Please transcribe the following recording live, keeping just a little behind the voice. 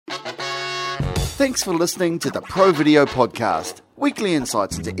Thanks for listening to the Pro Video Podcast, weekly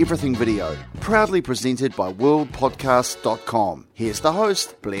insights into everything video, proudly presented by worldpodcast.com. Here's the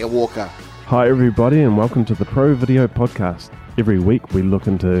host, Blair Walker. Hi everybody and welcome to the Pro Video Podcast. Every week we look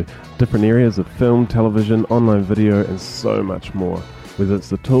into different areas of film, television, online video and so much more. Whether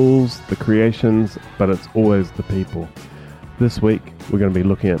it's the tools, the creations, but it's always the people. This week we're going to be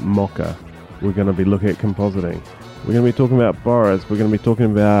looking at Mocha. We're going to be looking at compositing. We're going to be talking about Boris. We're going to be talking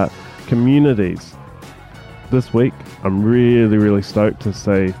about communities. This week, I'm really stoked to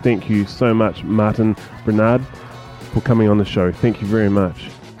say thank you so much, Martin Bernard, for coming on the show. Thank you very much.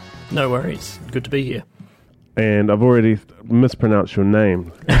 No worries. Good to be here. And I've already mispronounced your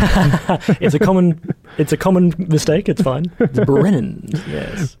name. It's a common mistake. It's fine. It's Brennan.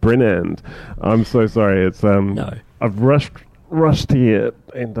 Yes. Brennan. I'm so sorry. It's No. I've rushed here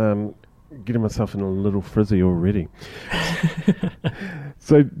and getting myself in a little frizzy already.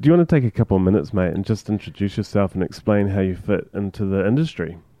 So do you want to take a couple of minutes, mate, and just introduce yourself and explain how you fit into the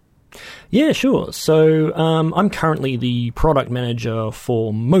industry? Yeah, sure. So I'm currently the product manager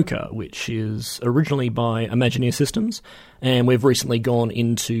for Mocha, which is originally by Imagineer Systems, and we've recently gone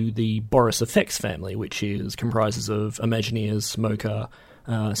into the Boris Effects family, which comprises of Imagineer's Mocha,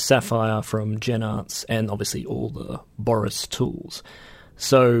 Sapphire from GenArts, and obviously all the Boris tools.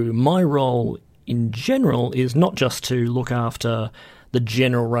 So my role in general is not just to look after the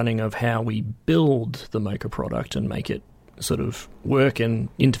general running of how we build the Mocha product and make it sort of work and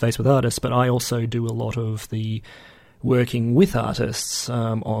interface with artists, but I also do a lot of the working with artists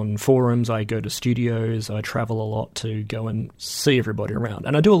on forums. I go to studios, I travel a lot to go and see everybody around.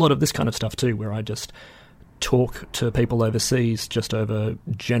 And I do a lot of this kind of stuff too, where I just talk to people overseas just over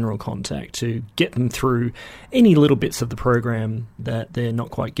general contact to get them through any little bits of the program that they're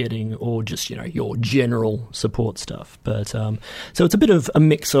not quite getting, or just, your general support stuff. But so it's a bit of a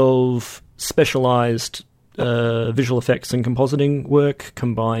mix of specialized visual effects and compositing work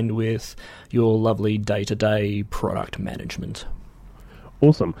combined with your lovely day-to-day product management.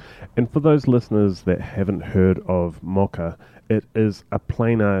 Awesome. And for those listeners that haven't heard of Mocha, it is a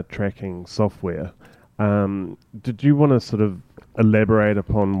planar tracking software. Did you want to sort of elaborate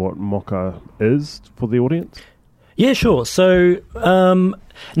upon what Mocha is for the audience? Yeah, sure. So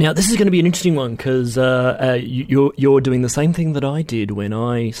now this is going to be an interesting one because you're doing the same thing that I did when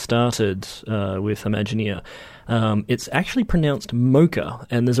I started with Imagineer. It's actually pronounced Mocha,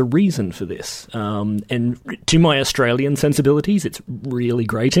 and there's a reason for this. And to my Australian sensibilities, it's really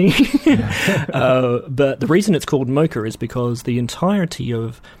grating. But the reason it's called Mocha is because the entirety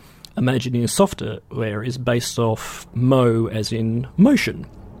of Imagineer software is based off Mo as in motion.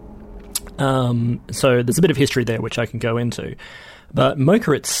 So there's a bit of history there which I can go into. But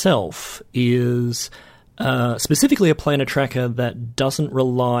Mocha itself is specifically a planar tracker that doesn't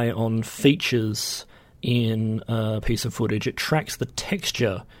rely on features in a piece of footage. It tracks the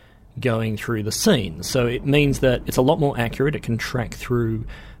texture going through the scene. So it means that it's a lot more accurate. It can track through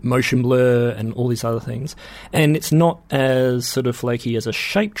motion blur and all these other things. And it's not as sort of flaky as a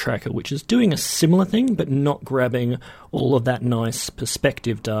shape tracker, which is doing a similar thing, but not grabbing all of that nice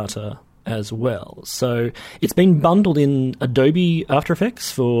perspective data as well. So it's been bundled in Adobe After Effects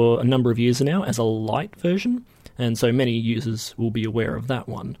for a number of years now as a light version. And so many users will be aware of that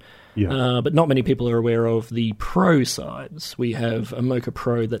one. Yeah. But not many people are aware of the Pro sides. We have a Mocha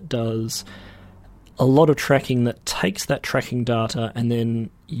Pro that does a lot of tracking, that takes that tracking data and then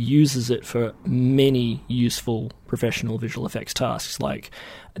uses it for many useful professional visual effects tasks, like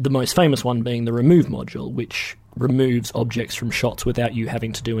the most famous one being the Remove module, which removes objects from shots without you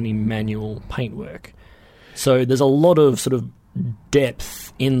having to do any manual paintwork. So there's a lot of sort of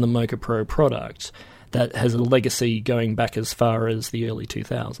depth in the Mocha Pro product that has a legacy going back as far as the early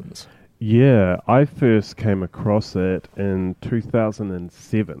 2000s. Yeah, I first came across it in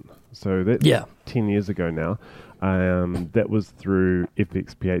 2007. So that's 10 years ago now. That was through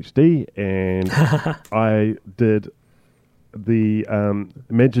FX PhD, and I did the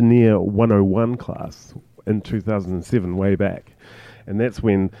Imagineer 101 class in 2007, way back. And that's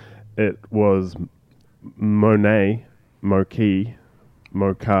when it was Monet, Moki,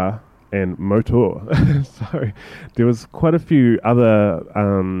 Mocha, and Motor. So there was quite a few other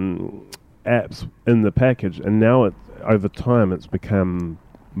apps in the package, and now over time it's become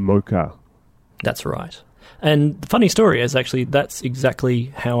Mocha. That's right. And the funny story is actually that's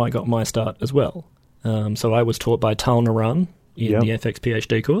exactly how I got my start as well. So I was taught by Tal Naran in the FX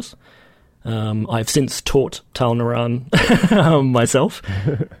PhD course. I've since taught Tal Naran myself.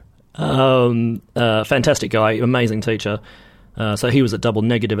 Fantastic guy, amazing teacher. So he was at Double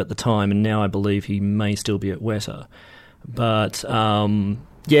Negative at the time, and now I believe he may still be at Weta. But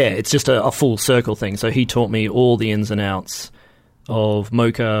it's just a full circle thing. So he taught me all the ins and outs of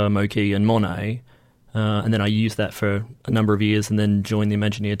Mocha, Moki, and Monet, and then I used that for a number of years, and then joined the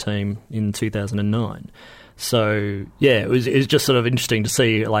Imagineer team in 2009. So it was just sort of interesting to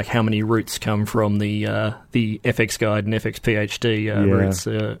see like how many roots come from the FX Guide and FX PhD roots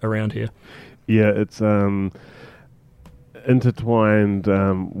around here. Yeah, it's intertwined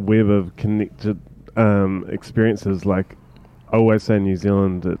web of connected experiences. Like I always say in New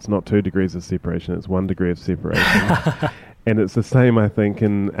Zealand, it's not 2 degrees of separation, it's 1 degree of separation. And it's the same, I think,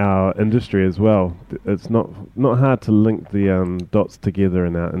 in our industry as well. It's not hard to link the dots together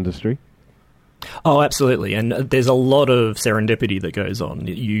in our industry. Oh, absolutely. And there's a lot of serendipity that goes on.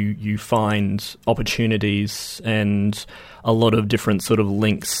 You find opportunities and a lot of different sort of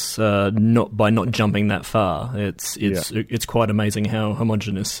links not jumping that far. It's quite amazing how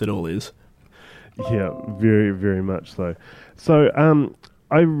homogenous it all is. Yeah, very, very much so. So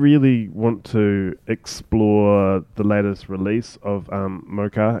I really want to explore the latest release of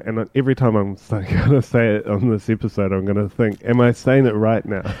Mocha, and every time I'm going to say it on this episode, I'm going to think, am I saying it right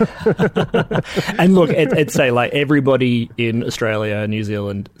now? And look, it's say like everybody in Australia, New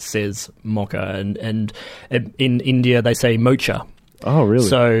Zealand says Mocha, and in India they say Mocha. Oh,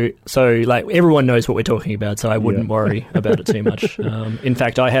 really? So like everyone knows what we're talking about, so I wouldn't worry about it too much. In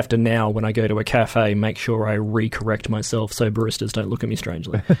fact, I have to now, when I go to a cafe, make sure I re-correct myself so baristas don't look at me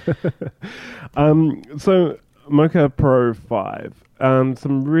strangely. So Mocha Pro 5,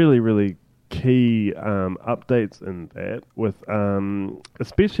 some really, really key updates in that, with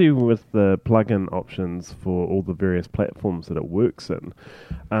especially with the plugin options for all the various platforms that it works in.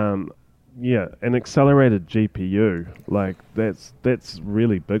 An accelerated GPU, like that's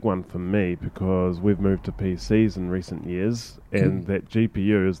really big one for me, because we've moved to PCs in recent years, and that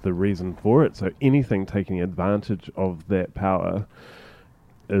GPU is the reason for it. So anything taking advantage of that power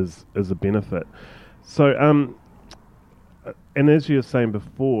is a benefit. So and as you were saying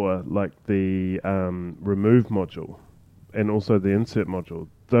before, like the remove module and also the insert module,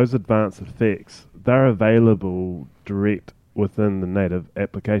 those advanced effects, they're available direct within the native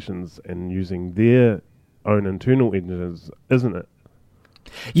applications and using their own internal engines, isn't it?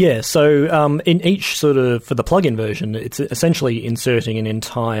 Yeah, so in each sort of, for the plugin version, it's essentially inserting an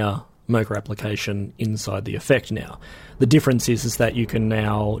entire Mocha application inside the effect now. The difference is that you can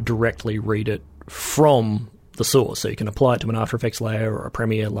now directly read it from the source, so you can apply it to an After Effects layer or a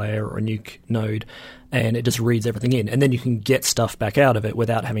Premiere layer or a Nuke node, and it just reads everything in, and then you can get stuff back out of it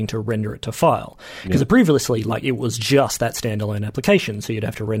without having to render it to file. Because previously, like, it was just that standalone application, so you'd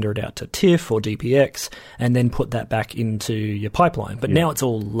have to render it out to TIFF or DPX and then put that back into your pipeline. But now it's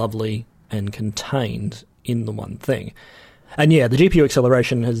all lovely and contained in the one thing. And the GPU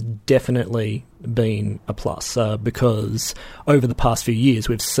acceleration has definitely been a plus, because over the past few years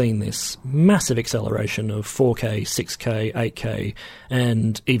we've seen this massive acceleration of 4K, 6K, 8K,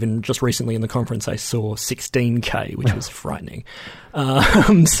 and even just recently in the conference I saw 16K, which was frightening.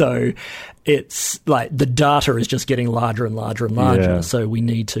 So it's like the data is just getting larger and larger and larger, so we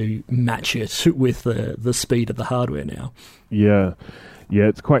need to match it with the speed of the hardware now. Yeah,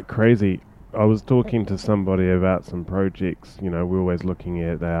 it's quite crazy. I was talking to somebody about some projects. We're always looking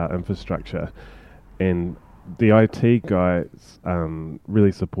at our infrastructure, and the IT guys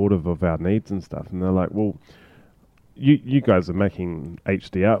really supportive of our needs and stuff. And they're like, "Well, you guys are making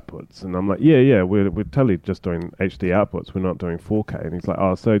HD outputs," and I'm like, "Yeah, we're totally just doing HD outputs. We're not doing 4K." And he's like,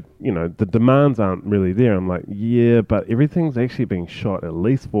 "Oh, so the demands aren't really there." I'm like, "Yeah, but everything's actually being shot at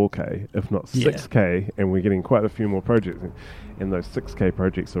least 4K, if not 6K, and we're getting quite a few more projects." And those 6K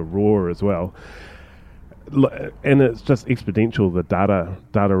projects are raw as well, and it's just exponential, the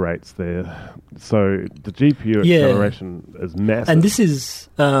data rates there. So the GPU acceleration is massive. And this is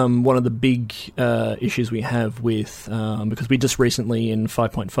one of the big issues we have with, because we just recently in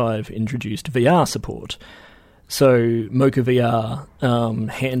 5.5 introduced VR support. So Mocha VR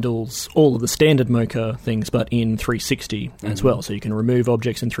handles all of the standard Mocha things, but in 360 as well. So you can remove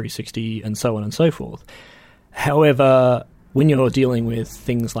objects in 360 and so on and so forth. However, when you're dealing with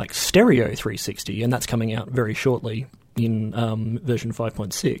things like Stereo 360, and that's coming out very shortly in version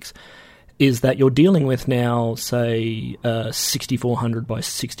 5.6, is that you're dealing with now, say, a 6400 by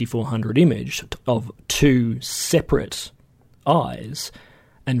 6400 image of two separate eyes,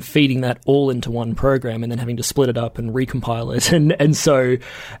 and feeding that all into one program, and then having to split it up and recompile it, and so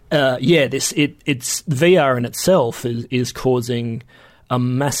it's VR in itself is causing a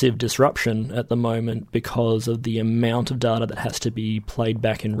massive disruption at the moment because of the amount of data that has to be played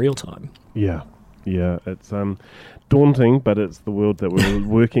back in real time. Yeah, it's daunting, but it's the world that we're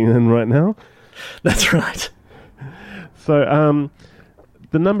working in right now. That's right. So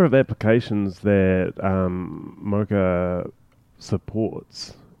the number of applications that Mocha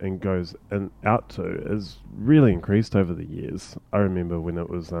supports and goes out to is really increased over the years. I remember when it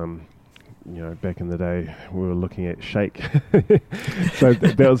was, back in the day, we were looking at Shake. So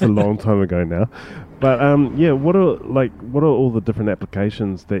that was a long time ago now. But what are all the different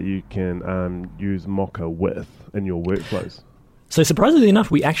applications that you can use Mocha with in your workflows? So surprisingly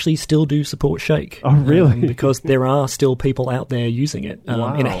enough, we actually still do support Shake. Oh, really? Because there are still people out there using it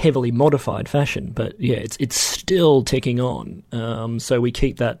Wow. in a heavily modified fashion. But yeah, it's still ticking on. So we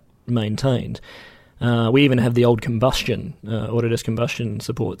keep that maintained. We even have the old combustion, Autodesk combustion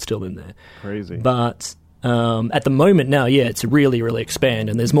support still in there. Crazy. But at the moment now, it's really, really expand,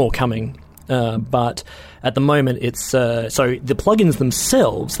 and there's more coming. But at the moment, it's so the plugins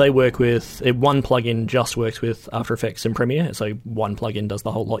themselves, they work with one plugin just works with After Effects and Premiere. So one plugin does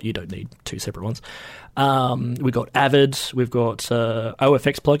the whole lot. You don't need two separate ones. We've got Avid. We've got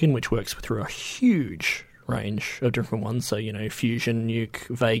OFX plugin, which works through a huge range of different ones. So Fusion, Nuke,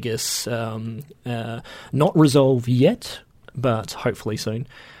 Vegas, not Resolve yet, but hopefully soon.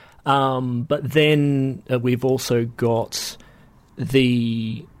 But then we've also got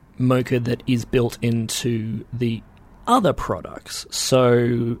the Mocha that is built into the other products.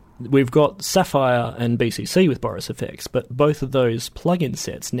 So we've got Sapphire and BCC with Boris FX, but both of those plugin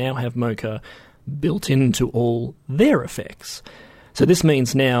sets now have Mocha built into all their effects. So this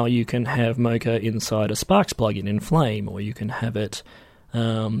means now you can have Mocha inside a Sparks plugin in Flame, or you can have it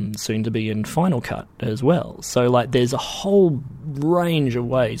soon to be in Final Cut as well. So there's a whole range of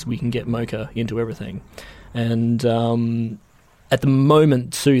ways we can get Mocha into everything. And at the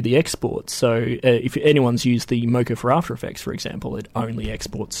moment, too, the exports. So if anyone's used the Mocha for After Effects, for example, it only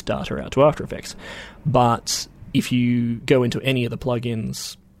exports data out to After Effects. But if you go into any of the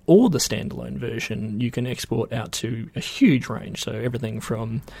plugins or the standalone version, you can export out to a huge range. So everything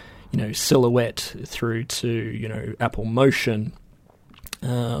from, Silhouette through to, Apple Motion.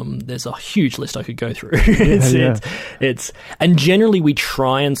 There's a huge list I could go through. And generally we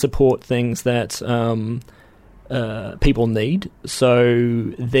try and support things that people need.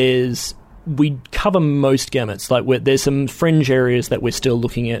 So we cover most gamuts. There's some fringe areas that we're still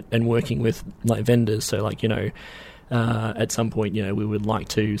looking at and working with vendors. So at some point, we would like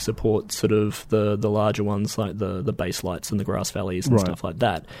to support sort of the larger ones like the Base Lights and the Grass Valleys and stuff like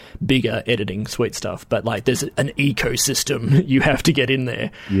that. Bigger editing, sweet stuff. But there's an ecosystem you have to get in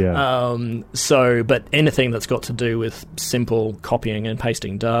there. Yeah. But anything that's got to do with simple copying and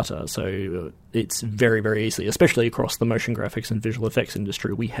pasting data, so it's very, very easy, especially across the motion graphics and visual effects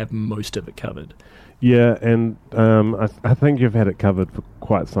industry. We have most of it covered. Yeah, and I think you've had it covered for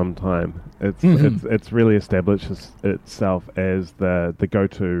quite some time. It's really established itself as the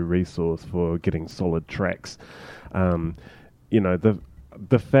go-to resource for getting solid tracks.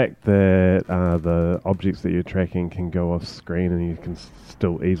 The fact that the objects that you're tracking can go off screen and you can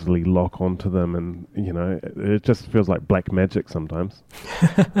still easily lock onto them, and it just feels like black magic sometimes.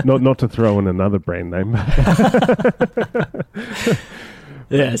 not to throw in another brand name.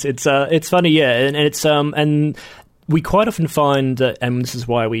 Yes, it's funny, and it's and we quite often find that, and this is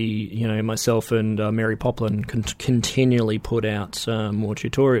why we, myself and Mary Poplin continually put out more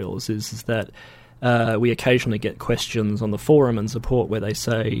tutorials, is that we occasionally get questions on the forum and support where they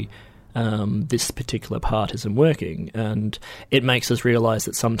say this particular part isn't working, and it makes us realise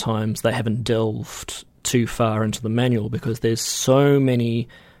that sometimes they haven't delved too far into the manual, because there's so many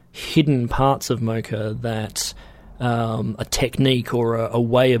hidden parts of Mocha that a technique or a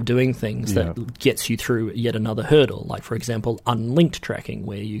way of doing things that gets you through yet another hurdle. Like, for example, unlinked tracking,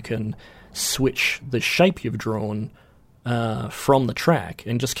 where you can switch the shape you've drawn from the track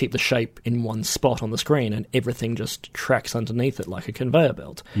and just keep the shape in one spot on the screen, and everything just tracks underneath it like a conveyor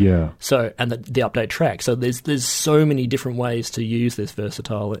belt. Yeah. So, and the update track. So there's so many different ways to use this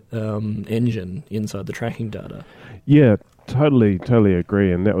versatile engine inside the tracking data. Yeah, totally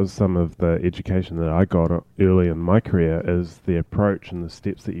agree. And that was some of the education that I got early in my career, is the approach and the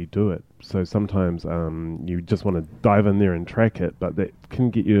steps that you do it. So sometimes you just want to dive in there and track it, but that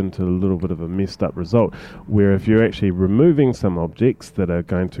can get you into a little bit of a messed up result, where if you're actually removing some objects that are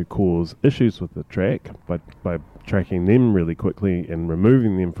going to cause issues with the track by tracking them really quickly and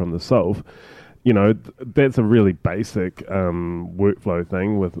removing them from the solve, that's a really basic workflow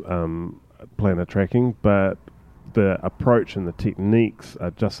thing with planar tracking, but the approach and the techniques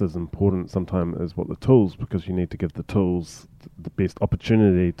are just as important sometimes as what the tools, because you need to give the tools the best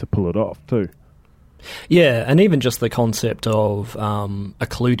opportunity to pull it off too. Yeah, and even just the concept of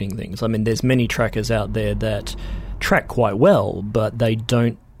occluding things. I mean, there's many trackers out there that track quite well, but they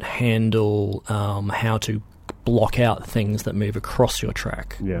don't handle how to block out things that move across your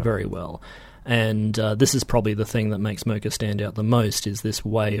track very well. And this is probably the thing that makes Mocha stand out the most, is this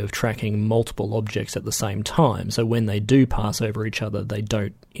way of tracking multiple objects at the same time. So when they do pass over each other, they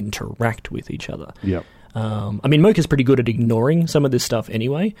don't interact with each other. Yep. I mean, Mocha's pretty good at ignoring some of this stuff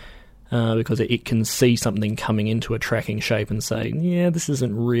anyway, because it can see something coming into a tracking shape and say, yeah, this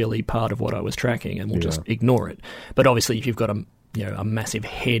isn't really part of what I was tracking, and we'll just ignore it. But obviously, if you've got a massive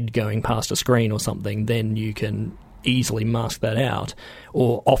head going past a screen or something, then you can easily mask that out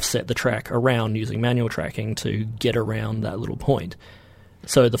or offset the track around using manual tracking to get around that little point.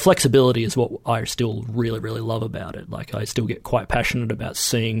 So the flexibility is what I still really, really love about it. Like, I still get quite passionate about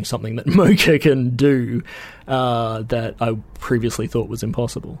seeing something that Mocha can do that I previously thought was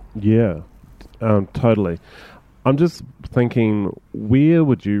impossible. Yeah, totally. I'm just thinking, where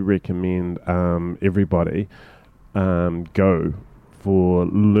would you recommend everybody go for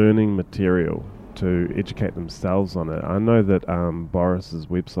learning material to educate themselves on it? I know that Boris's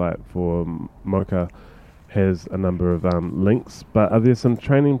website for Mocha has a number of links, but are there some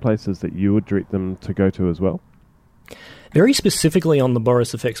training places that you would direct them to go to as well? Very specifically on the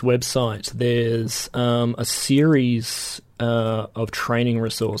Boris FX website, there's a series of training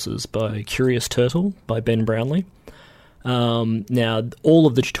resources by Curious Turtle by Ben Brownlee. Now, all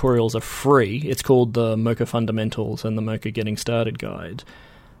of the tutorials are free. It's called the Mocha Fundamentals and the Mocha Getting Started Guide.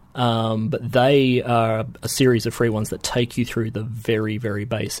 But they are a series of free ones that take you through the very, very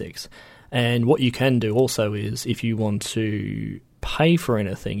basics. And what you can do also is, if you want to pay for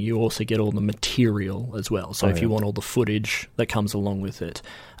anything, you also get all the material as well. So if you want all the footage that comes along with it.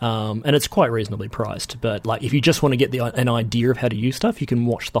 And it's quite reasonably priced. But like, if you just want to get an idea of how to use stuff, you can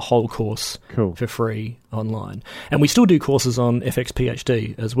watch the whole course for free online. And we still do courses on FX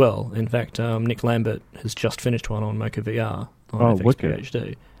PhD as well. In fact, Nick Lambert has just finished one on Mocha VR on FX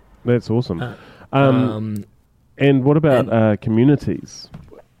PhD. That's awesome. And what about communities?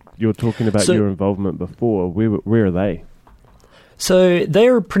 You were talking about your involvement before. Where are they? So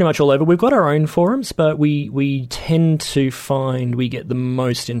they're pretty much all over. We've got our own forums, but we tend to find we get the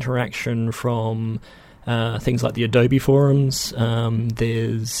most interaction from things like the Adobe forums.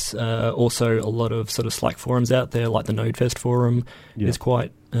 There's also a lot of sort of Slack forums out there, like the NodeFest forum is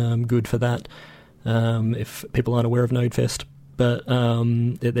quite good for that, if people aren't aware of NodeFest. But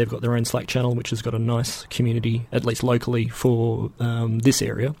they've got their own Slack channel, which has got a nice community, at least locally, for this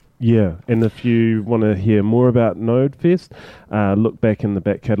area. Yeah, and if you want to hear more about NodeFest, look back in the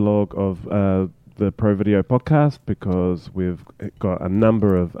back catalogue of the Pro Video podcast, because we've got a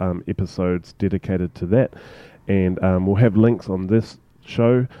number of episodes dedicated to that. And we'll have links on this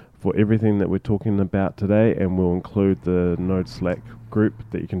show for everything that we're talking about today, and we'll include the Node Slack group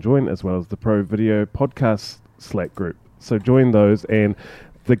that you can join, as well as the Pro Video podcast Slack group. So join those, and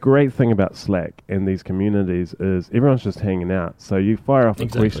the great thing about Slack and these communities is everyone's just hanging out. So you fire off a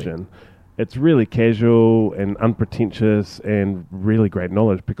question. It's really casual and unpretentious and really great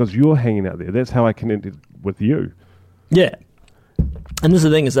knowledge because you're hanging out there. That's how I connected with you. Yeah. And this is the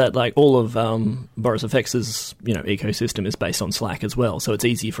thing, is that like all of Boris FX's ecosystem is based on Slack as well. So it's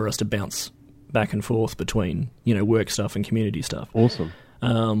easy for us to bounce back and forth between work stuff and community stuff. Awesome.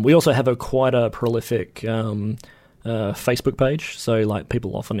 We also have quite a prolific Facebook page, so like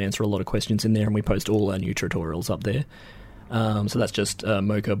people often answer a lot of questions in there, and we post all our new tutorials up there. So that's just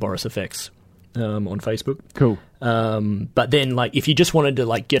Mocha Boris FX on Facebook. Cool. But then, like, if you just wanted to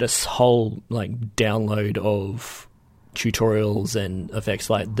like get a whole like download of tutorials and effects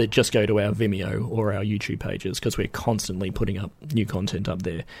like that, just go to our Vimeo or our YouTube pages, because we're constantly putting up new content up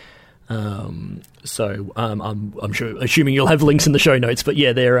there. So I'm sure, assuming you'll have links in the show notes, but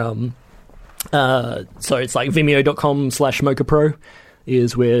yeah, they're so it's like vimeo.com/MochaPro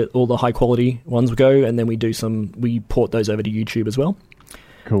is where all the high quality ones go, and then we port those over to YouTube as well.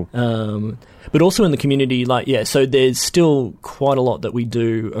 Cool. But also in the community, so there's still quite a lot that we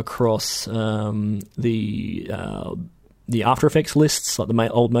do across the After Effects lists, like the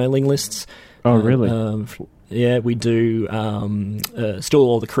old mailing lists. Oh, really? Yeah, we do still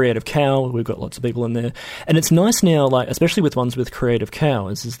all the Creative Cow. We've got lots of people in there. And it's nice now, like especially with ones with Creative Cow,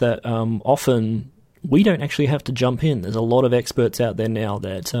 is that often we don't actually have to jump in. There's a lot of experts out there now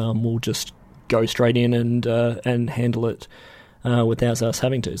that will just go straight in and handle it without us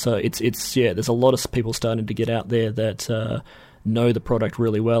having to. So it's there's a lot of people starting to get out there that know the product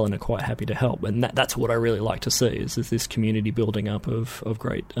really well and are quite happy to help. And that's what I really like to see, is this community building up of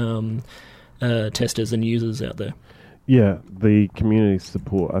great testers and users out there. Yeah, the community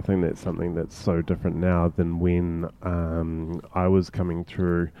support, I think that's something that's so different now than when I was coming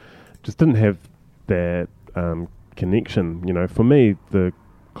through. Just didn't have that connection. For me, the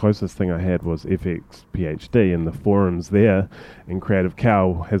closest thing I had was FX PhD, and the forums there, and Creative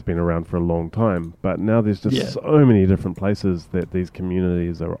Cow has been around for a long time. But now there's just so many different places that these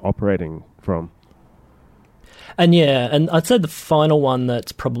communities are operating from. And and I'd say the final one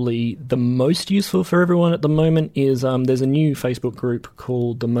that's probably the most useful for everyone at the moment is there's a new Facebook group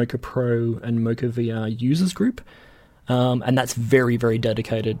called the Mocha Pro and Mocha VR Users Group. And that's very, very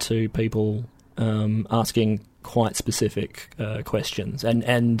dedicated to people asking quite specific questions.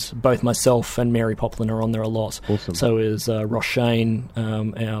 And both myself and Mary Poplin are on there a lot. Awesome. So is Ross Shane,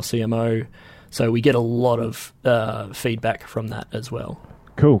 our CMO. So we get a lot of feedback from that as well.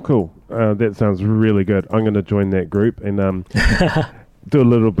 Cool. That sounds really good. I'm going to join that group and do a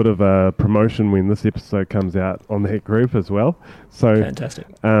little bit of a promotion when this episode comes out on that group as well. So fantastic.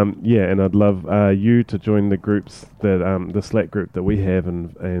 And I'd love you to join the groups that the Slack group that we have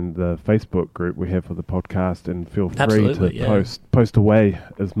and the Facebook group we have for the podcast, and feel free to post away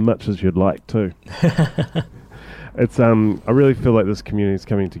as much as you'd like to. It's I really feel like this community is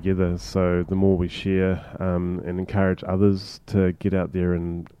coming together, so the more we share and encourage others to get out there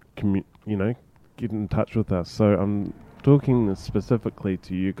and get in touch with us. So I'm talking specifically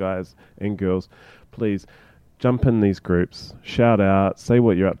to you guys and girls. Please jump in these groups, shout out, say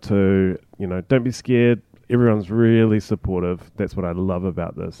what you're up to. Don't be scared. Everyone's really supportive. That's what I love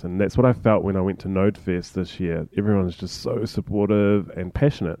about this, and that's what I felt when I went to NodeFest this year. Everyone's just so supportive and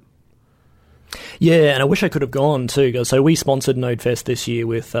passionate. Yeah, and I wish I could have gone too. So we sponsored NodeFest this year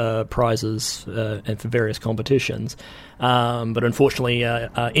with prizes and for various competitions. But unfortunately,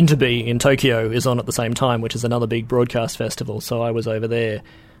 Interbe in Tokyo is on at the same time, which is another big broadcast festival. So I was over there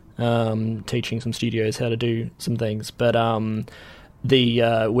teaching some studios how to do some things. But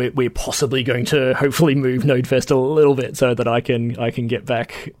we're possibly going to hopefully move NodeFest a little bit so that I can get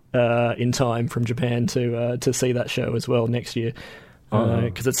back in time from Japan to see that show as well next year.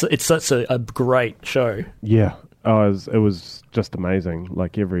 Because it's such a great show. Yeah, it was just amazing.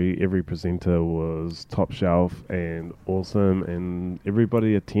 Like every presenter was top shelf and awesome, and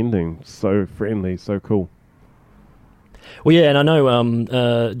everybody attending so friendly, so cool. Well, yeah, and I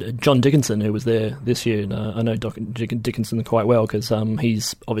know John Dickinson, who was there this year. And, I know Dickinson quite well because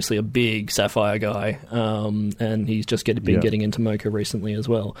he's obviously a big Sapphire guy, and he's just been getting into Mocha recently as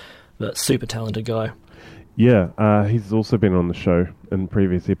well. But super talented guy. Yeah, he's also been on the show in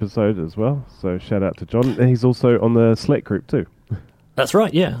previous episodes as well, so shout out to John. And he's also on the Slack group too. That's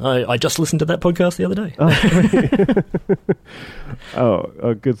right, yeah. I just listened to that podcast the other day.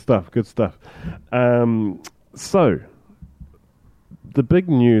 Oh, good stuff. So, the big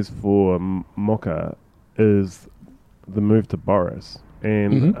news for Mocha is the move to Boris.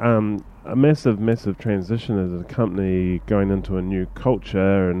 And a massive transition as a company going into a new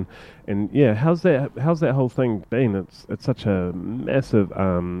culture, and how's that whole thing been? It's such a massive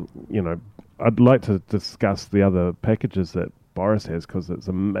I'd like to discuss the other packages that Boris has because it's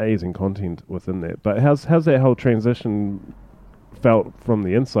amazing content within that. But how's that whole transition felt from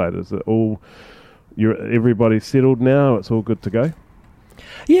the inside? Is it all everybody's settled now? It's all good to go?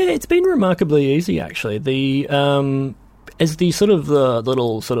 Yeah, it's been remarkably easy actually. As the sort of the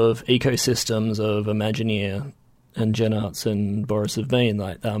little sort of ecosystems of Imagineer and GenArts and Boris have been,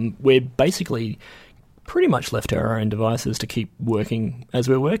 we're basically pretty much left to our own devices to keep working as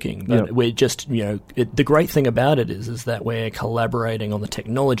we're working. But we're just, the great thing about it is that we're collaborating on the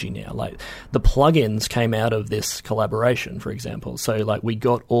technology now. Like, the plugins came out of this collaboration, for example. So, we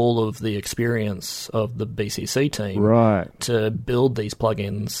got all of the experience of the BCC team to build these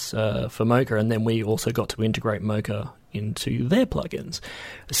plugins for Mocha, and then we also got to integrate Mocha into their plugins.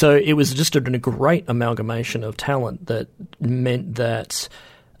 So it was just a great amalgamation of talent that meant that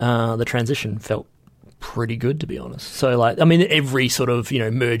the transition felt pretty good, to be honest. So, every sort of,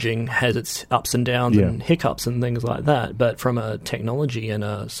 merging has its ups and downs and hiccups and things like that, but from a technology and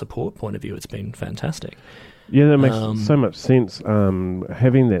a support point of view, it's been fantastic. Yeah, that makes so much sense.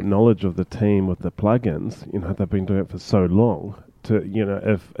 Having that knowledge of the team with the plugins, they've been doing it for so long.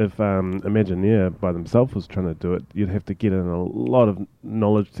 If Imagineer by themselves was trying to do it, you'd have to get in a lot of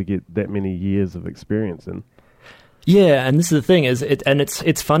knowledge to get that many years of experience in. Yeah, and this is the thing,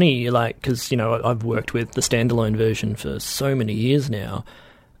 it's funny, because, I've worked with the standalone version for so many years now,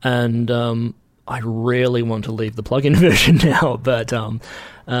 and I rarely want to leave the plugin version now, but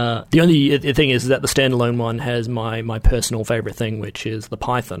the only thing is that the standalone one has my personal favorite thing, which is the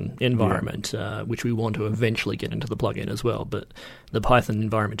Python environment, which we want to eventually get into the plugin as well, but the Python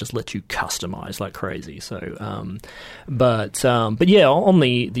environment just lets you customize like crazy. So, but yeah, on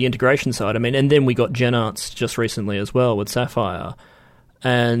the integration side, and then we got GenArts just recently as well with Sapphire.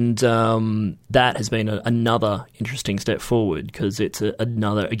 And that has been another interesting step forward, because it's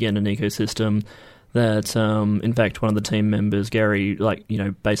another, again, an ecosystem that, in fact, one of the team members, Gary,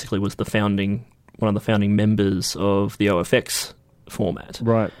 basically was one of the founding members of the OFX format.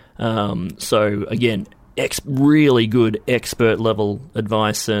 Right. So, again, really good expert-level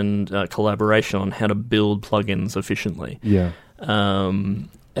advice and collaboration on how to build plugins efficiently. Yeah.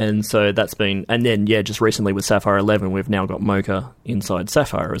 And so that's been... And then, just recently with Sapphire 11, we've now got Mocha inside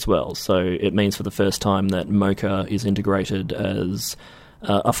Sapphire as well. So it means for the first time that Mocha is integrated as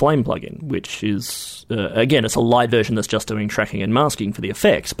a Flame plugin, which is, again, it's a light version that's just doing tracking and masking for the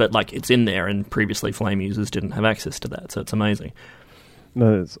effects, but it's in there, and previously Flame users didn't have access to that, so it's amazing.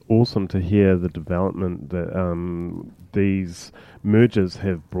 No, it's awesome to hear the development that these mergers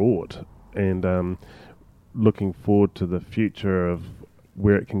have brought, and looking forward to the future of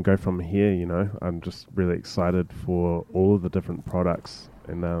where it can go from here. I'm just really excited for all of the different products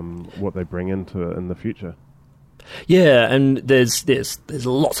and what they bring into it in the future. Yeah, and there's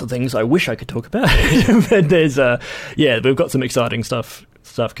lots of things I wish I could talk about, but there's we've got some exciting stuff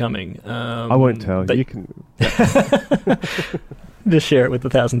coming. I won't tell you. Can just share it with the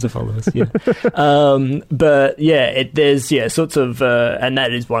thousands of followers. Yeah, but there's sorts of, and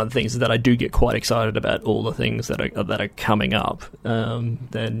that is one of the things that I do get quite excited about. All the things that are coming up.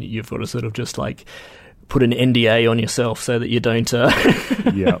 Then you've got to sort of just put an NDA on yourself so that you don't.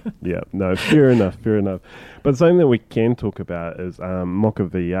 Yeah. No, fair enough. But something that we can talk about is Mocha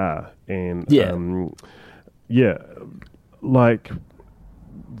VR, and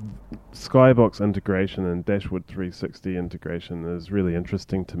Skybox integration and Dashwood 360 integration is really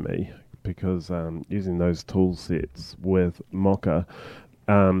interesting to me, because using those tool sets with Mocha,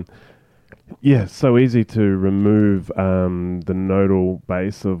 so easy to remove the nodal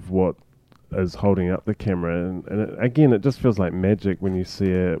base of what is holding up the camera, and again, it just feels like magic when you see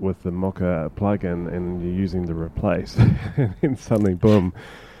it with the Mocha plugin and you're using the replace, and suddenly, boom,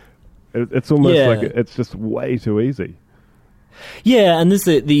 it's almost like it's just way too easy. Yeah, and this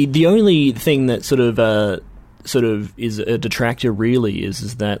the only thing that sort of is a detractor really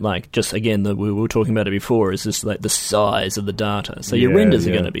is that just again we were talking about it before, is just the size of the data. So your renders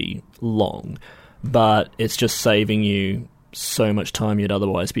are going to be long, but it's just saving you so much time you'd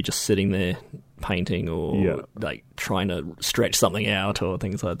otherwise be just sitting there painting or trying to stretch something out or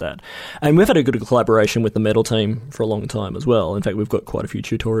things like that. And we've had a good collaboration with the Metal team for a long time as well. In fact, we've got quite a few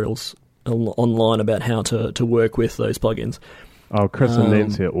tutorials online about how to work with those plugins. Oh, Chris and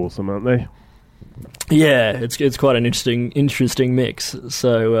Nancy are awesome, aren't they? Yeah, it's quite an interesting mix.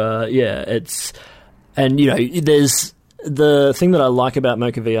 So it's, and there's the thing that I like about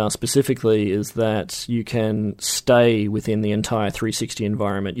Mocha VR specifically is that you can stay within the entire 360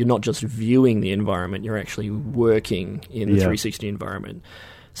 environment. You're not just viewing the environment; you're actually working in the 360 environment.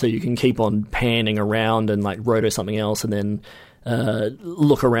 So you can keep on panning around and roto something else, and then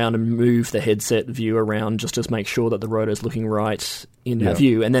look around and move the headset view around just to make sure that the rotor is looking right in that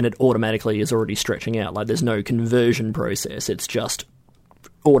view, and then it automatically is already stretching out. There's no conversion process; it's just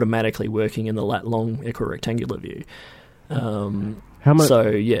automatically working in the lat long equirectangular view. How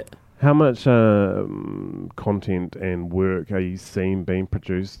much content and work are you seeing being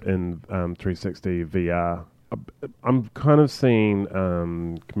produced in 360 VR? I'm kind of seeing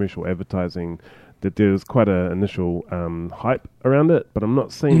commercial advertising that there's quite an initial hype around it, but I'm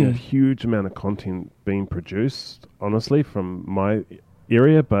not seeing a huge amount of content being produced, honestly, from my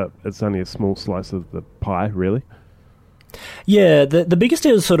area, but it's only a small slice of the pie, really. Yeah, the biggest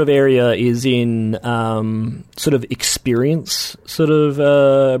sort of area is in sort of experience sort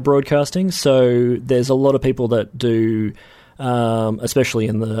of broadcasting. So there's a lot of people that do, especially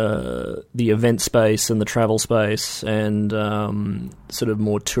in the event space and the travel space and sort of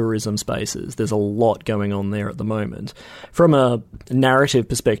more tourism spaces. There's a lot going on there at the moment. From a narrative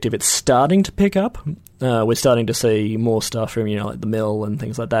perspective, it's starting to pick up. We're starting to see more stuff from the Mill and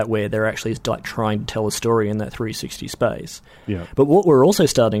things like that, where they're actually trying to tell a story in that 360 space. Yeah. But what we're also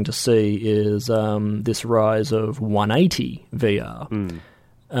starting to see is this rise of 180 VR.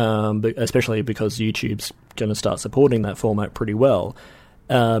 Especially because YouTube's going to start supporting that format pretty well,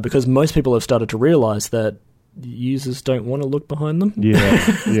 because most people have started to realise that users don't want to look behind them.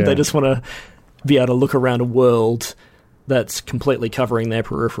 They just want to be able to look around a world that's completely covering their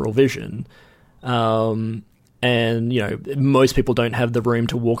peripheral vision. And most people don't have the room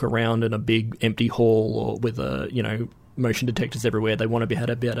to walk around in a big empty hall or with motion detectors everywhere. They want to be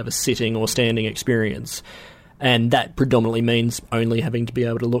able to have a sitting or standing experience. And that predominantly means only having to be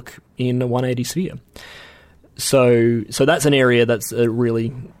able to look in a 180 sphere. So that's an area that's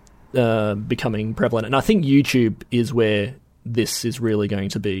really becoming prevalent. And I think YouTube is where this is really going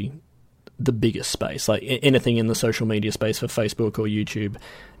to be the biggest space. Like anything in the social media space for Facebook or YouTube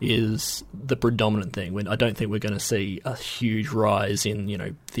is the predominant thing. I don't think we're going to see a huge rise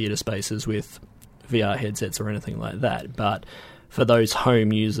in, theatre spaces with VR headsets or anything like that. But for those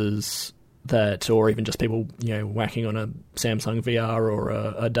home users or even just people, whacking on a Samsung VR or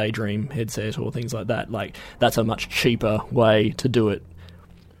a Daydream headset or things like that, like that's a much cheaper way to do it.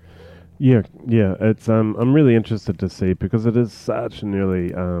 Yeah. It's I'm really interested to see, because it is such an early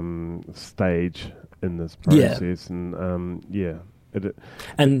stage in this process, and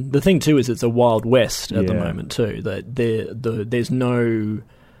and the thing too is it's a wild west at the moment too. That there's no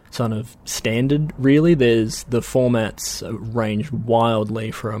sort of standard really. There's the formats range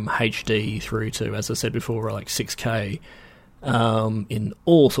wildly from HD through to, as I said before, like 6K. In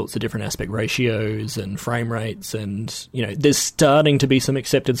all sorts of different aspect ratios and frame rates, and there's starting to be some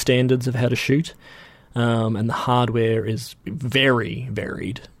accepted standards of how to shoot, and the hardware is very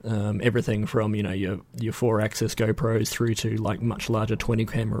varied. Everything from your 4-axis GoPros through to like much larger 20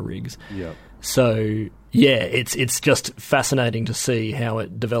 camera rigs. Yeah. So it's just fascinating to see how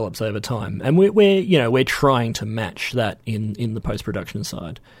it develops over time, and we're trying to match that in the post-production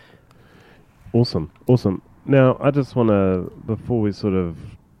side. Awesome. Now, I just want to, before we sort of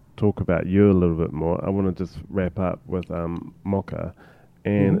talk about you a little bit more, I want to just wrap up with Mocha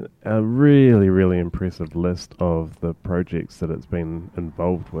and a really, really impressive list of the projects that it's been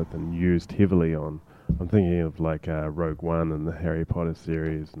involved with and used heavily on. I'm thinking of like Rogue One and the Harry Potter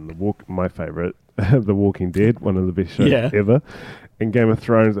series and my favourite, The Walking Dead, one of the best shows ever, and Game of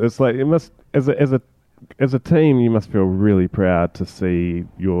Thrones. It's like it must, as a team, you must feel really proud to see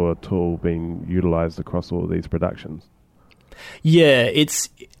your tool being utilised across all of these productions. Yeah,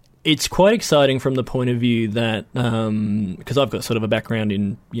 it's quite exciting from the point of view that, because I've got sort of a background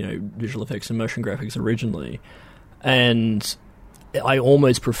in, visual effects and motion graphics originally, and I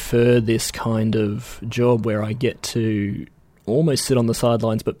almost prefer this kind of job where I get to almost sit on the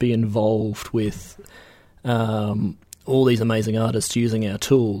sidelines but be involved with all these amazing artists using our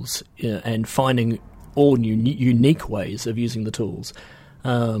tools and finding all unique ways of using the tools,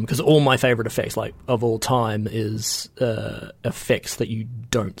 because all my favourite effects, like of all time, is effects that you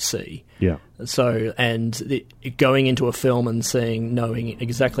don't see. Yeah. So, and going into a film and knowing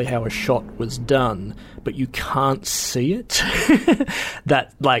exactly how a shot was done, but you can't see it,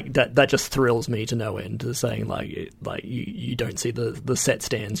 that just thrills me to no end. To saying you don't see the set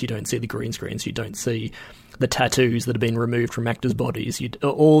stands, you don't see the green screens, you don't see the tattoos that have been removed from actors' bodies,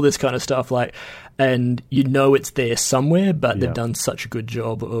 all this kind of stuff, and it's there somewhere, but they've done such a good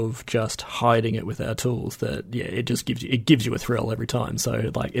job of just hiding it with our tools that it just gives you a thrill every time.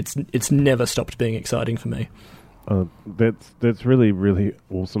 So it's never stopped being exciting for me. That's really, really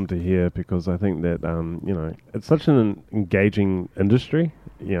awesome to hear, because I think that it's such an engaging industry,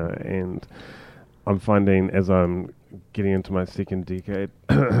 and I'm finding as I'm getting into my third decade,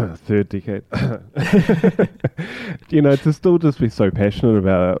 to still just be so passionate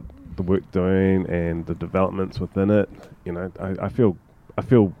about the work doing and the developments within it. I feel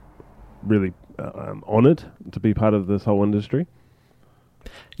really honoured to be part of this whole industry.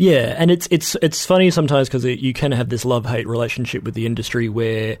 Yeah, and it's funny sometimes because you kind of have this love-hate relationship with the industry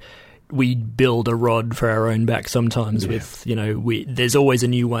where we build a rod for our own back sometimes with, there's always a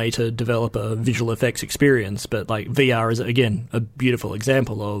new way to develop a visual effects experience, but like VR is, again, a beautiful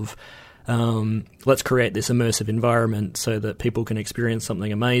example of let's create this immersive environment so that people can experience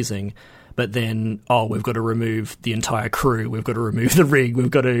something amazing, but then, we've got to remove the entire crew, we've got to remove the rig,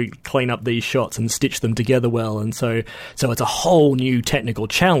 we've got to clean up these shots and stitch them together well, and so it's a whole new technical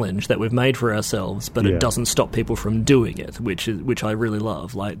challenge that we've made for ourselves, but it doesn't stop people from doing it, which I really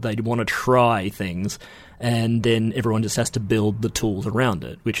love. Like, they want to try things, and then everyone just has to build the tools around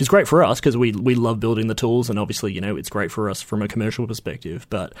it, which is great for us because we love building the tools, and obviously, it's great for us from a commercial perspective,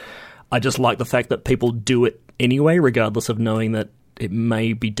 but I just like the fact that people do it anyway, regardless of knowing that it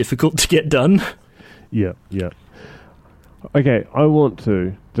may be difficult to get done. Yeah. Okay, I want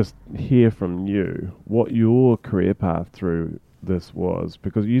to just hear from you what your career path through this was,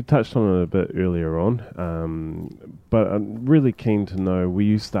 because you touched on it a bit earlier on, but I'm really keen to know where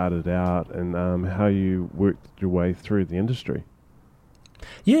you started out and how you worked your way through the industry.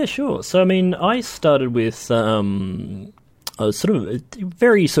 Yeah, sure. So, I started with a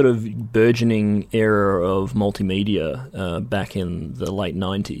very burgeoning era of multimedia back in the late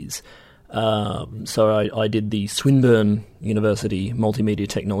 90s. So I did the Swinburne University Multimedia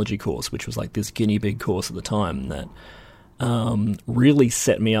Technology course, which was like this guinea pig course at the time that really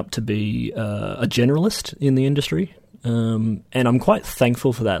set me up to be a generalist in the industry. and I'm quite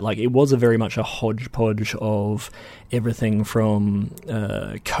thankful for that. Like, it was very much a hodgepodge of everything from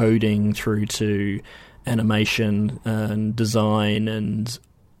coding through to animation and design and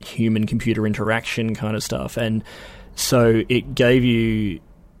human-computer interaction kind of stuff. And so it gave you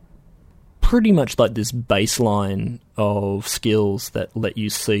pretty much like this baseline of skills that let you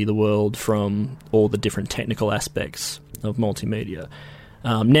see the world from all the different technical aspects of multimedia.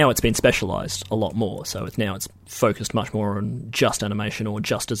 Now it's been specialised a lot more, so it's focused much more on just animation or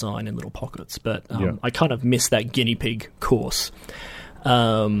just design in little pockets. But I kind of miss that guinea pig course.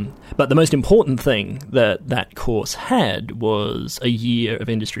 But the most important thing that course had was a year of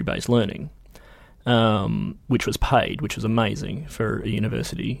industry-based learning, which was paid, which was amazing for a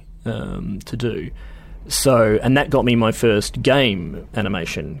university to do. So, and that got me my first game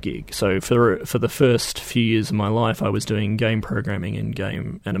animation gig. So for the first few years of my life, I was doing game programming and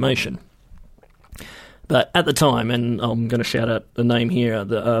game animation. But at the time, and I'm going to shout out the name here,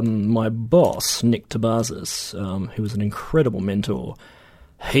 my boss, Nick Tabazis, who was an incredible mentor,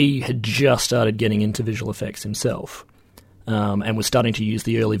 he had just started getting into visual effects himself, and was starting to use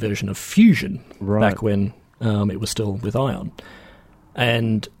the early version of Fusion back when it was still with Ion.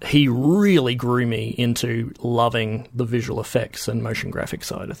 And he really grew me into loving the visual effects and motion graphics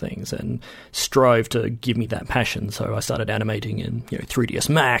side of things, and strove to give me that passion. So I started animating in 3ds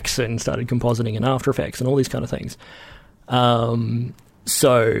Max and started compositing in After Effects and all these kind of things.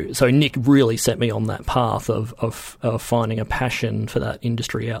 So Nick really set me on that path of finding a passion for that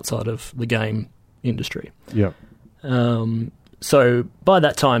industry outside of the game industry. Yeah. So by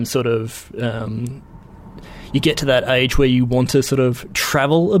that time, sort of, you get to that age where you want to sort of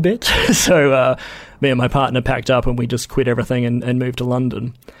travel a bit. So me and my partner packed up and we just quit everything and moved to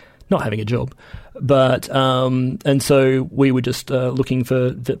London, not having a job. But and so we were just looking for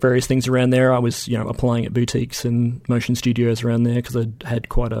various things around there. I was applying at boutiques and motion studios around there because I had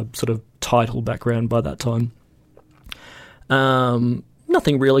quite a sort of title background by that time.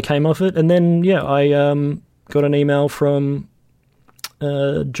 Nothing really came of it. And then, I got an email from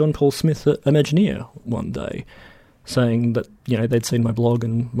John Paul Smith at Imagineer one day saying that, they'd seen my blog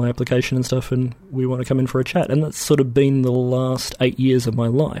and my application and stuff and we want to come in for a chat. And that's sort of been the last 8 years of my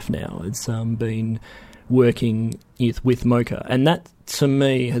life now. It's been working with Mocha. And that, to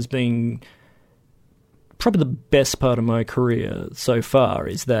me, has been probably the best part of my career so far,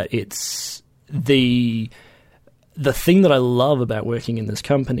 is that it's the thing that I love about working in this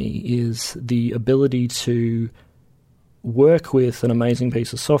company is the ability to work with an amazing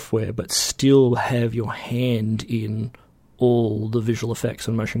piece of software but still have your hand in all the visual effects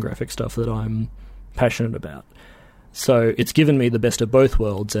and motion graphic stuff that I'm passionate about. So it's given me the best of both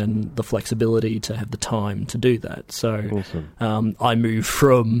worlds and the flexibility to have the time to do that. So awesome. I moved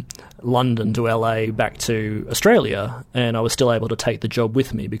from London to LA back to Australia, and I was still able to take the job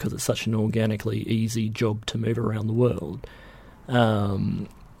with me because it's such an organically easy job to move around the world.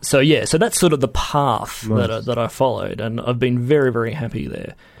 So that's sort of the path that I followed, and I've been very, very happy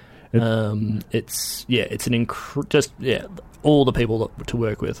there. It's an all the people to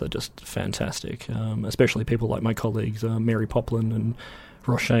work with are just fantastic, especially people like my colleagues, Mary Poplin and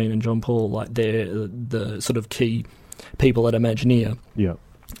Roshane and John Paul. Like, they're the sort of key people at Imagineer. Yeah.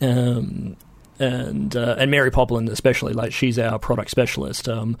 And Mary Poplin especially, like, she's our product specialist.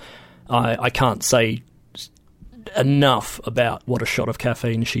 I can't say enough about what a shot of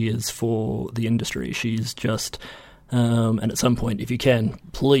caffeine she is for the industry. She's just, and at some point, if you can,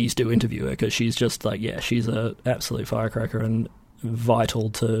 please do interview her, because she's just like, she's a absolute firecracker and vital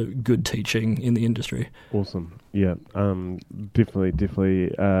to good teaching in the industry. Awesome. Yeah, definitely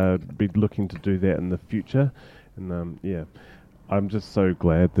be looking to do that in the future. And I'm just so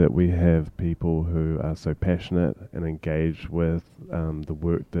glad that we have people who are so passionate and engaged with the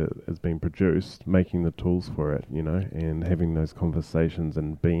work that is being produced, making the tools for it, and having those conversations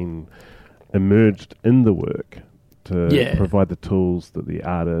and being immersed in the work to provide the tools that the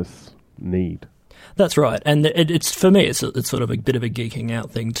artists need. That's right. And it's for me, it's sort of a bit of a geeking out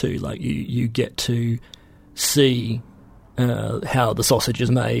thing too. Like, you get to see how the sausage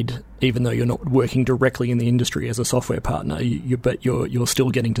is made, even though you're not working directly in the industry as a software partner. But you're still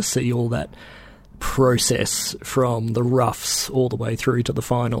getting to see all that process from the roughs all the way through to the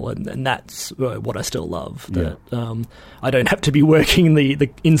final, and that's what I still love. That I don't have to be working the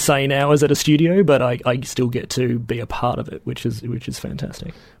insane hours at a studio, but I still get to be a part of it, which is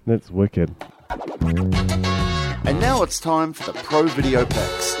fantastic. That's wicked. And now it's time for the Pro Video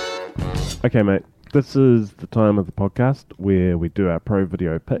Picks. Okay, mate. This is the time of the podcast where we do our Pro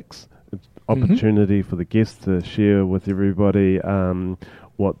Video Picks. It's opportunity for the guests to share with everybody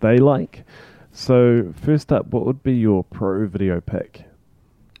what they like. So first up, what would be your pro video pick?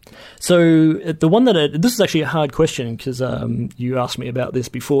 So the one this is actually a hard question because you asked me about this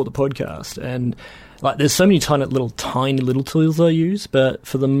before the podcast, and like there's so many tiny little tools I use, but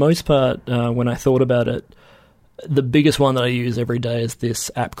for the most part, when I thought about it, the biggest one that I use every day is this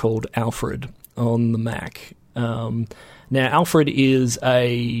app called Alfred on the Mac. Now, Alfred is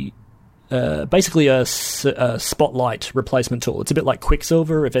basically a spotlight replacement tool. It's a bit like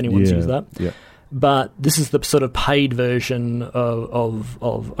Quicksilver, if anyone's used that. Yeah. But this is the sort of paid version of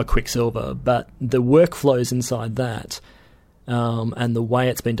a Quicksilver. But the workflows inside that and the way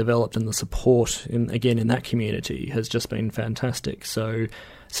it's been developed and the support, in that community has just been fantastic. So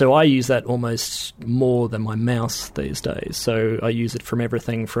I use that almost more than my mouse these days. So I use it from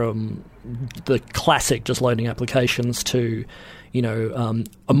everything from the classic just loading applications to,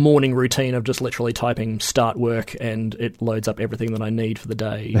 a morning routine of just literally typing start work and it loads up everything that I need for the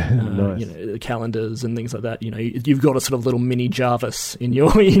day. Nice. Calendars and things like that. You've got a sort of little mini Jarvis in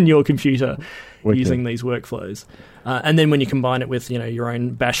your computer using these workflows. And then when you combine it with, your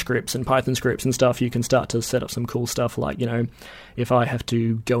own Bash scripts and Python scripts and stuff, you can start to set up some cool stuff like, if I have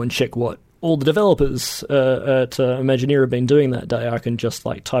to go and check what all the developers at Imagineer have been doing that day, I can just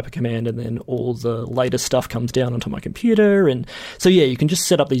type a command and then all the latest stuff comes down onto my computer. And so, you can just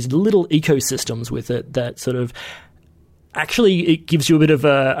set up these little ecosystems with it that sort of actually it gives you a bit of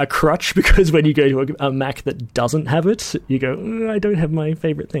a crutch because when you go to a Mac that doesn't have it, you go, I don't have my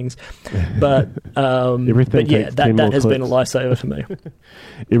favorite things. But, that has been a lifesaver for me.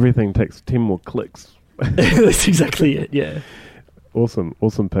 Everything takes 10 more clicks. That's exactly it, yeah. Awesome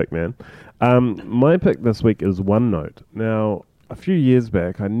pick, man. My pick this week is OneNote. Now, a few years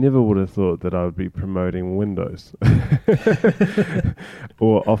back, I never would have thought that I would be promoting Windows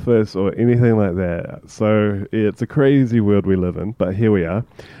or Office or anything like that. So it's a crazy world we live in, but here we are.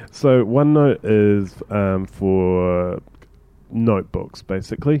 So OneNote is for notebooks,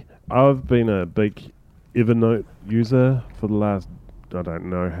 basically. I've been a big Evernote user for the last, I don't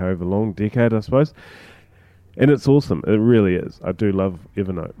know, however long, decade, I suppose. And it's awesome. It really is. I do love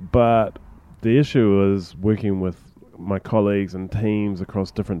Evernote. But the issue is working with my colleagues and teams across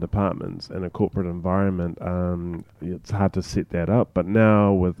different departments in a corporate environment. It's hard to set that up. But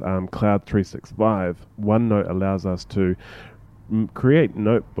now with Cloud 365, OneNote allows us to create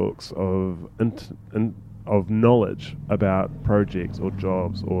notebooks of knowledge about projects or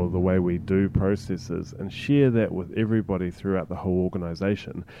jobs or the way we do processes and share that with everybody throughout the whole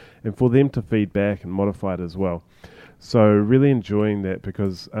organization and for them to feed back and modify it as well. So really enjoying that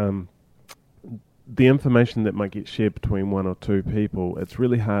because the information that might get shared between one or two people, it's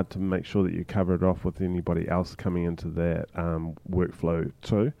really hard to make sure that you cover it off with anybody else coming into that workflow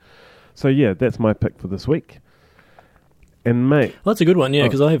too. So that's my pick for this week. And mate, well, that's a good one,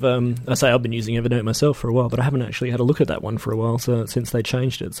 because I've been using Evernote myself for a while, but I haven't actually had a look at that one for a while since they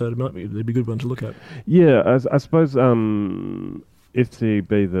changed it. So it'd be a good one to look at. Yeah, I suppose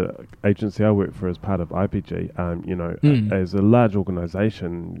FCB, the agency I work for, as part of IPG, as a large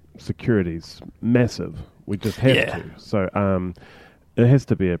organisation, security's massive. We just have to. So it has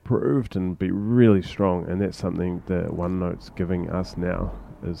to be approved and be really strong, and that's something that OneNote's giving us now.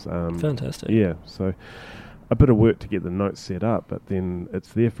 Is fantastic. Yeah, so a bit of work to get the notes set up, but then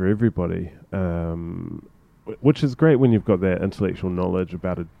it's there for everybody, which is great when you've got that intellectual knowledge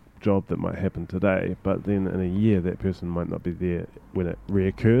about a job that might happen today, but then in a year that person might not be there when it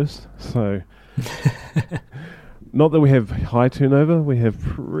reoccurs. So not that we have high turnover, we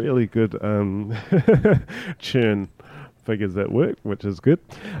have really good churn figures at work, which is good.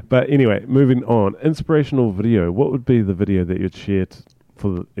 But anyway, moving on. Inspirational video. What would be the video that you'd share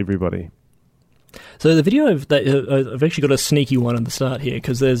for everybody? So the video, I've actually got a sneaky one at the start here,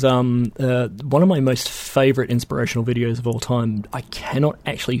 because there's one of my most favourite inspirational videos of all time I cannot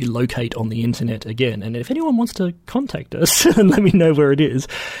actually locate on the internet again. And if anyone wants to contact us and let me know where it is,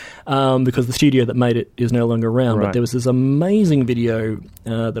 because the studio that made it is no longer around, right. But there was this amazing video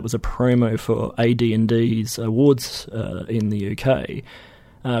that was a promo for AD&D's awards in the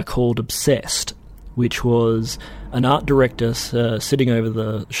UK called Obsessed, which was an art director sitting over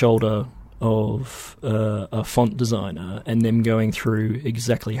the shoulder of a font designer and them going through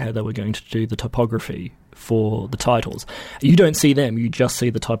exactly how they were going to do the typography for the titles. You don't see them, you just see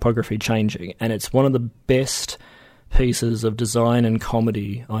the typography changing, and it's one of the best pieces of design and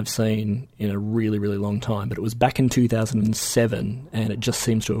comedy I've seen in a really, really long time. But it was back in 2007, and it just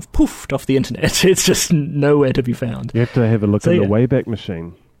seems to have poofed off the internet. It's just nowhere to be found. You have to have a look at the Wayback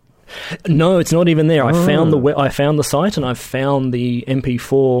Machine. No, it's not even there. I found the site, and I found the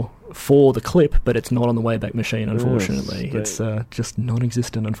MP4 for the clip, but it's not on the Wayback Machine, unfortunately. It's just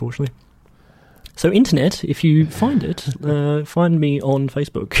non-existent, unfortunately. So, internet, if you find it, find me on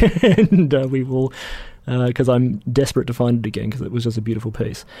Facebook, and we will, because I'm desperate to find it again, because it was just a beautiful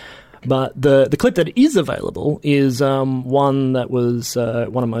piece. But the clip that is available is one that was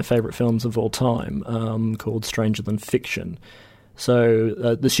one of my favourite films of all time, called Stranger Than Fiction.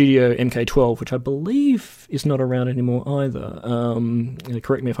 So the studio MK12, which I believe is not around anymore either,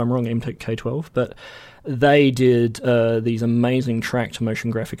 correct me if I'm wrong, MK12, but they did these amazing tracked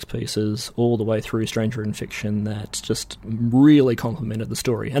motion graphics pieces all the way through Stranger Than Fiction that just really complemented the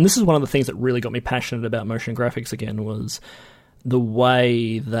story. And this is one of the things that really got me passionate about motion graphics again, was the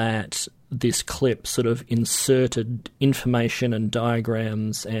way that this clip sort of inserted information and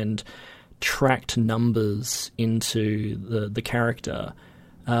diagrams and tracked numbers into the character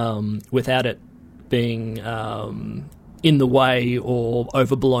without it being in the way or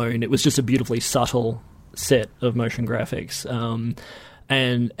overblown. It was just a beautifully subtle set of motion graphics,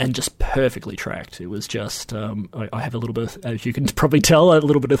 and just perfectly tracked. It was just I have a little bit of, as you can probably tell, a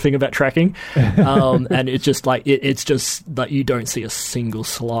little bit of thing about tracking, and it's just like it's just that you don't see a single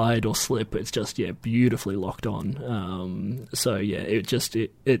slide or slip. It's just beautifully locked on. So it just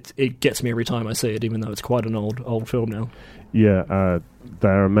it gets me every time I see it, even though it's quite an old film now.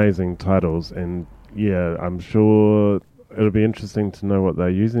 They're amazing titles, and I'm sure it'll be interesting to know what they're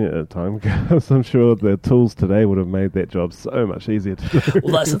using at the time, because I'm sure the tools today would have made that job so much easier to do.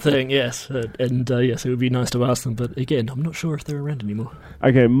 Well, that's the thing, yes. And yes, it would be nice to ask them, but again, I'm not sure if they're around anymore.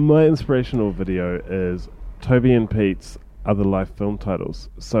 Okay, my inspirational video is Toby and Pete's Other Life film titles.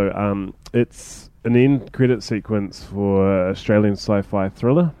 So it's an end credit sequence for Australian sci-fi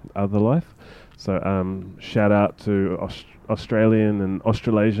thriller, Other Life. So shout out to Australian and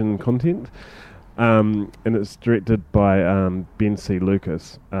Australasian content. And it's directed by Ben C.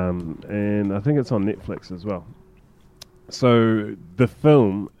 Lucas, and I think it's on Netflix as well. So the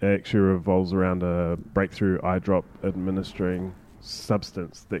film actually revolves around a breakthrough eye drop administering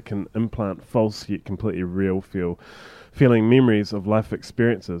substance that can implant false yet completely real feeling memories of life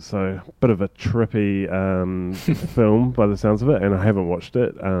experiences. So a bit of a trippy film by the sounds of it, and I haven't watched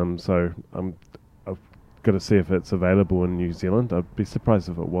it, so I've got to see if it's available in New Zealand. I'd be surprised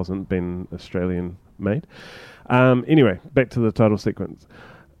if it wasn't been Australian made. Anyway, back to the title sequence.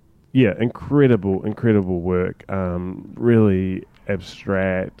 Incredible work. Really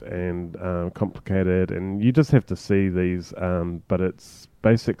abstract and complicated, and you just have to see these. But it's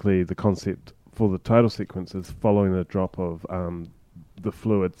basically the concept for the title sequence is following the drop of the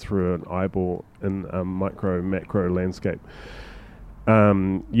fluid through an eyeball in a macro landscape.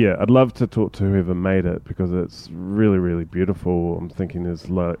 I'd love to talk to whoever made it, because it's really, really beautiful. I'm thinking there's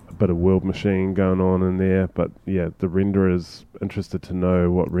a bit of World Machine going on in there, but the renderers, interested to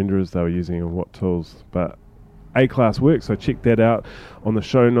know what renderers they were using and what tools. But A-class work, so check that out on the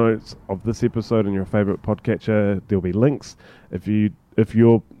show notes of this episode in your favourite podcatcher. There'll be links. If the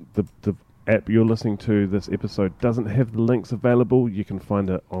app you're listening to this episode doesn't have the links available, you can find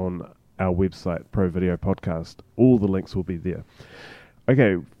it on our website, Pro Video Podcast. All the links will be there.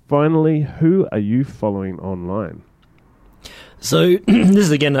 Okay, finally, who are you following online? So this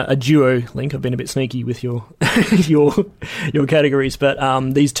is again a duo link. I've been a bit sneaky with your your categories, but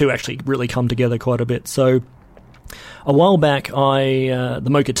these two actually really come together quite a bit. So a while back, the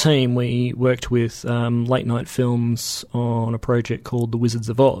Mocha team, we worked with Late Night Films on a project called The Wizards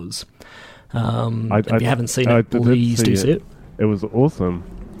of Oz. If you haven't seen it, please do see it. It was awesome.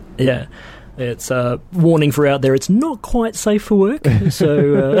 Yeah, it's a warning for out there. It's not quite safe for work,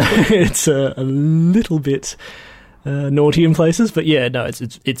 so it's a little bit naughty in places. But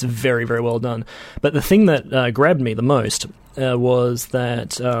it's very, very well done. But the thing that grabbed me the most was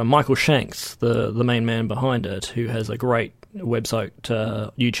that Michael Shanks, the main man behind it, who has a great website,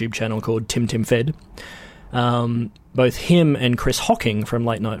 YouTube channel called Tim Fed. Both him and Chris Hocking from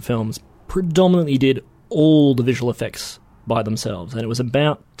Late Night Films predominantly did all the visual effects by themselves, and it was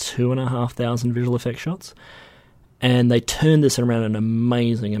about 2,500 visual effects shots, and they turned this around an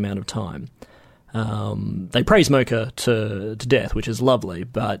amazing amount of time. They praise Mocha to death, which is lovely,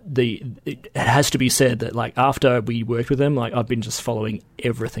 but it has to be said that after we worked with them, I've been just following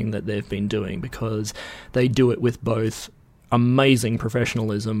everything that they've been doing, because they do it with both amazing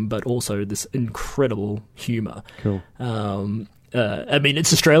professionalism but also this incredible humour. Cool.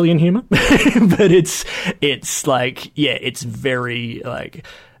 It's Australian humour, but it's very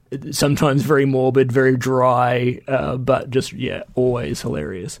sometimes very morbid, very dry, but just always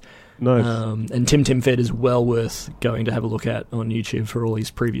hilarious. Nice. And Tim Fed is well worth going to have a look at on YouTube for all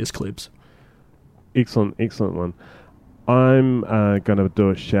his previous clips. Excellent one. I'm going to do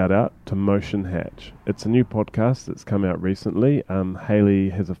a shout out to Motion Hatch. It's a new podcast that's come out recently. Haley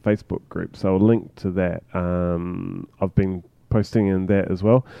has a Facebook group, so I'll link to that. I've been posting in that as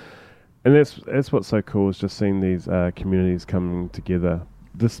well. And that's what's so cool, is just seeing these communities coming together.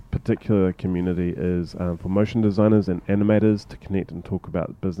 This particular community is for motion designers and animators to connect and talk about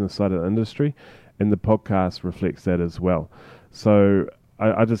the business side of the industry, and the podcast reflects that as well. So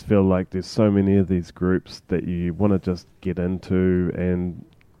I just feel like there's so many of these groups that you want to just get into and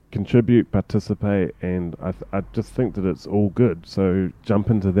contribute, participate, and I just think that it's all good. So jump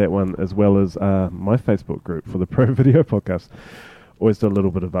into that one, as well as my Facebook group for the Pro Video Podcast. Always do a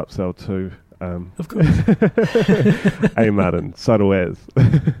little bit of upsell too. Of course. Hey, Martin, subtle as.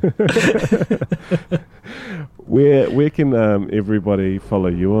 Where can everybody follow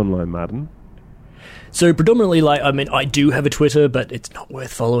you online, Martin? So predominantly, I do have a Twitter, but it's not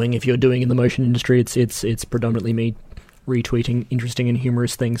worth following if you're doing in the motion industry. It's predominantly me retweeting interesting and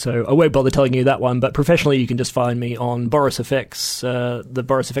humorous things, so I won't bother telling you that one. But professionally, you can just find me on Boris FX, the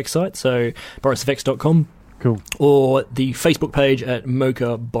Boris FX site, so borisfx.com. Cool. Or the Facebook page at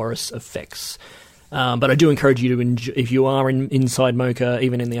Mocha Boris FX. But I do encourage you to, if you are inside Mocha,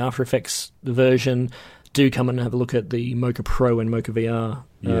 even in the After Effects version, do come and have a look at the Mocha Pro and Mocha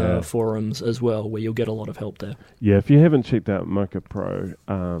VR forums as well, where you'll get a lot of help there. Yeah, if you haven't checked out Mocha Pro,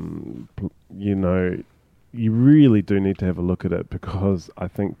 you really do need to have a look at it, because I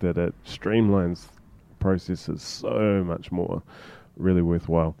think that it streamlines processes so much more. Really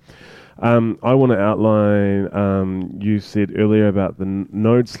worthwhile. I want to outline, you said earlier about the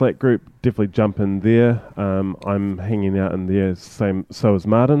Node Slack group. Definitely jump in there. I'm hanging out in there, so is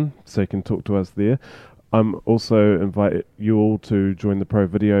Martin, so you can talk to us there. I'm also invite you all to join the Pro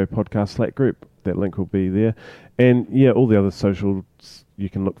Video Podcast Slack group. That link will be there. And yeah, all the other socials, you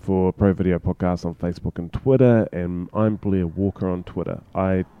can look for Pro Video Podcast on Facebook and Twitter, and I'm Blair Walker on Twitter.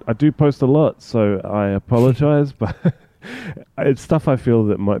 I do post a lot, so I apologize, but it's stuff I feel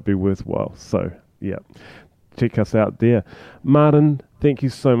that might be worthwhile. So yeah, check us out there. Martin, thank you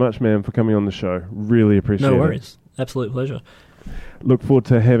so much, man, for coming on the show. Really appreciate it. No worries. Absolute pleasure. Look forward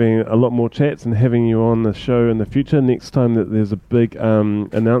to having a lot more chats and having you on the show in the future. Next time that there's a big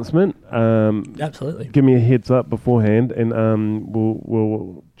announcement, absolutely, give me a heads up beforehand, and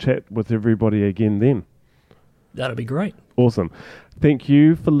we'll chat with everybody again then. That'll be great. Awesome. Thank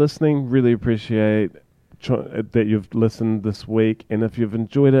you for listening. Really appreciate that you've listened this week, and if you've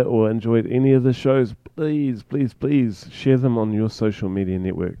enjoyed it or enjoyed any of the shows, please share them on your social media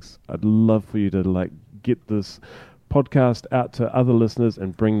networks. I'd love for you to get this podcast out to other listeners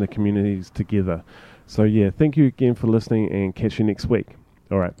and bring the communities together. So yeah, thank you again for listening, and catch you next week.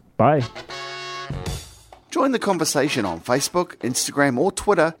 All right, bye. Join the conversation on Facebook, Instagram or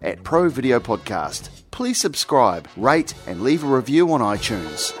Twitter at Pro Video Podcast. Please subscribe, rate and leave a review on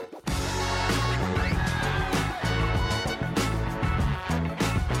iTunes.